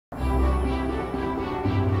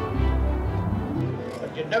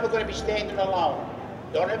never going to be standing alone.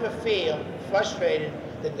 Don't ever feel frustrated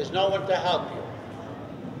that there's no one to help you.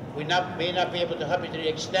 We may not be able to help you to the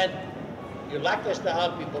extent you'd like us to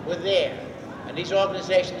help you, but we're there. And these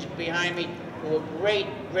organizations behind me do a great,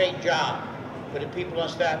 great job for the people on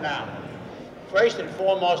Staten Island. First and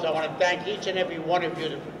foremost, I want to thank each and every one of you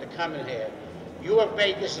to come in here. You have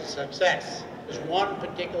made this a success. There's one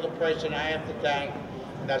particular person I have to thank,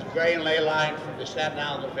 and that's Gray and Leyline from the Staten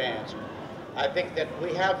Islander fans. I think that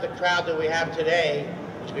we have the crowd that we have today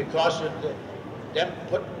is because of them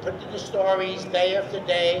putting the stories day after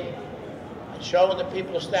day and showing the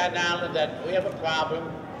people of Staten Island that we have a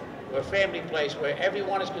problem. We're a family place where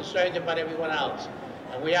everyone is concerned about everyone else.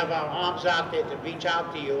 And we have our arms out there to reach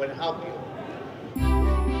out to you and help you.